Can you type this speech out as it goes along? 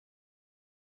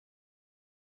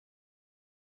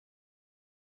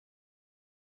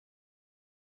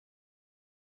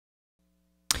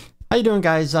How you doing,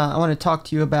 guys? I want to talk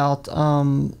to you about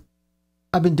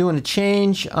I've been doing a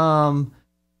change how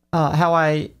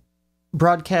I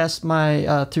broadcast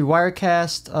my through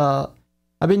Wirecast.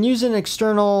 I've been using an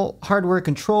external hardware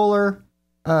controller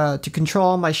to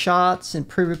control my shots and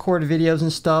pre-recorded videos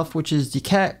and stuff, which is the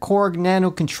Korg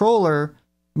Nano Controller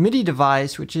MIDI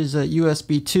device, which is a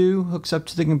USB 2, hooks up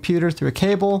to the computer through a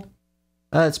cable.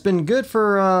 It's been good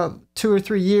for 2 or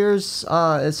 3 years.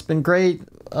 It's been great.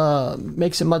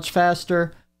 Makes it much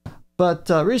faster. But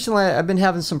recently I've been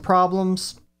having some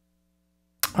problems.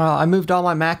 I moved all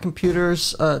my Mac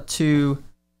computers to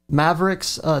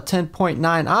Maverick's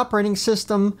 10.9 operating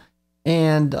system,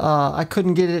 and I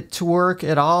couldn't get it to work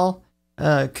at all.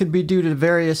 Could be due to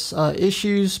various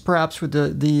issues, perhaps with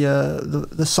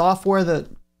the software that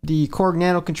the Korg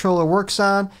Nano controller works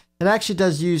on. It actually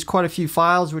does use quite a few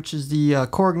files, which is the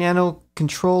Korg Nano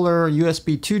controller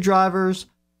USB 2 drivers,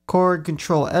 Korg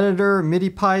control editor, MIDI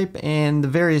pipe, and the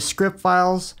various script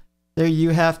files there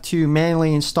you have to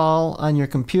manually install on your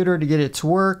computer to get it to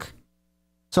work.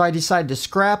 So I decided to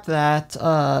scrap that,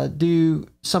 do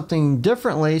something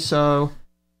differently. So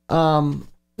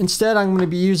instead I'm going to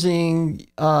be using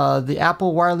the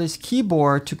Apple wireless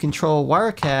keyboard to control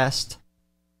Wirecast.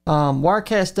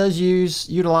 Wirecast does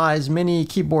utilize many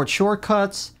keyboard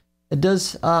shortcuts. It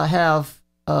does have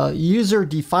user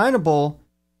definable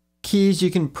keys. You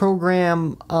can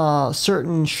program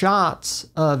certain shots,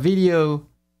 video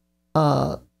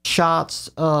shots,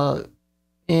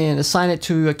 and assign it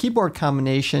to a keyboard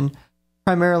combination,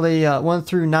 primarily 1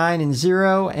 through 9 and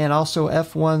 0, and also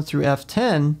F1 through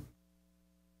F10.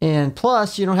 And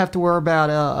plus, you don't have to worry about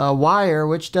a wire,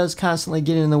 which does constantly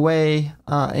get in the way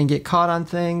and get caught on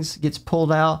things, gets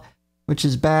pulled out, which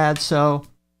is bad. So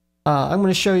I'm going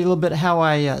to show you a little bit how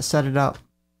I set it up.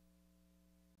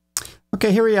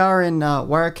 Okay, here we are in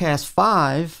Wirecast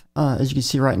 5, as you can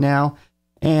see right now.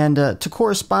 And to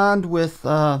correspond with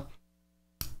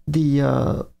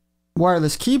the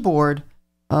wireless keyboard,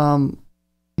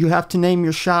 you have to name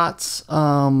your shots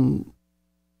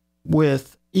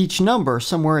with each number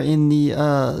somewhere in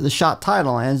the shot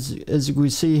title. As we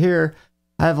see here,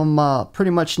 I have them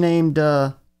pretty much named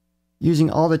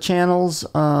using all the channels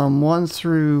 0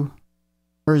 through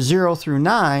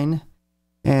 9.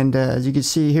 And as you can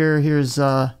see here, here's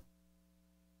in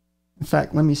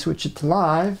fact, let me switch it to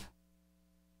live.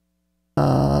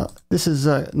 This is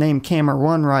named camera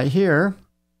 1 right here,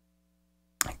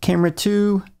 camera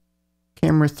 2,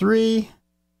 camera 3,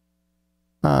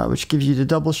 which gives you the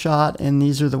double shot, and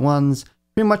these are the ones,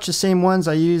 pretty much the same ones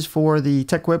I use for the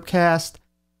Tech Webcast,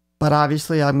 but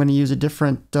obviously I'm going to use a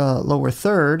different lower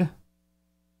third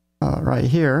right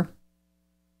here,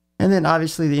 and then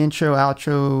obviously the intro,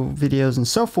 outro videos, and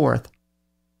so forth.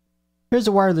 Here's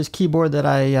a wireless keyboard that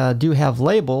I do have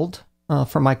labeled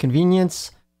for my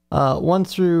convenience. 1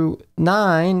 through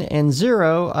 9 and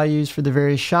 0 I use for the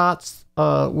various shots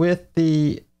with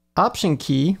the option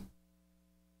key.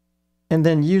 And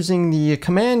then using the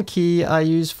command key I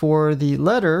use for the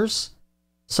letters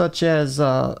such as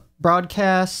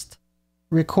broadcast,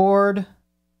 record,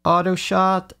 auto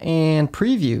shot, and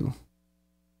preview.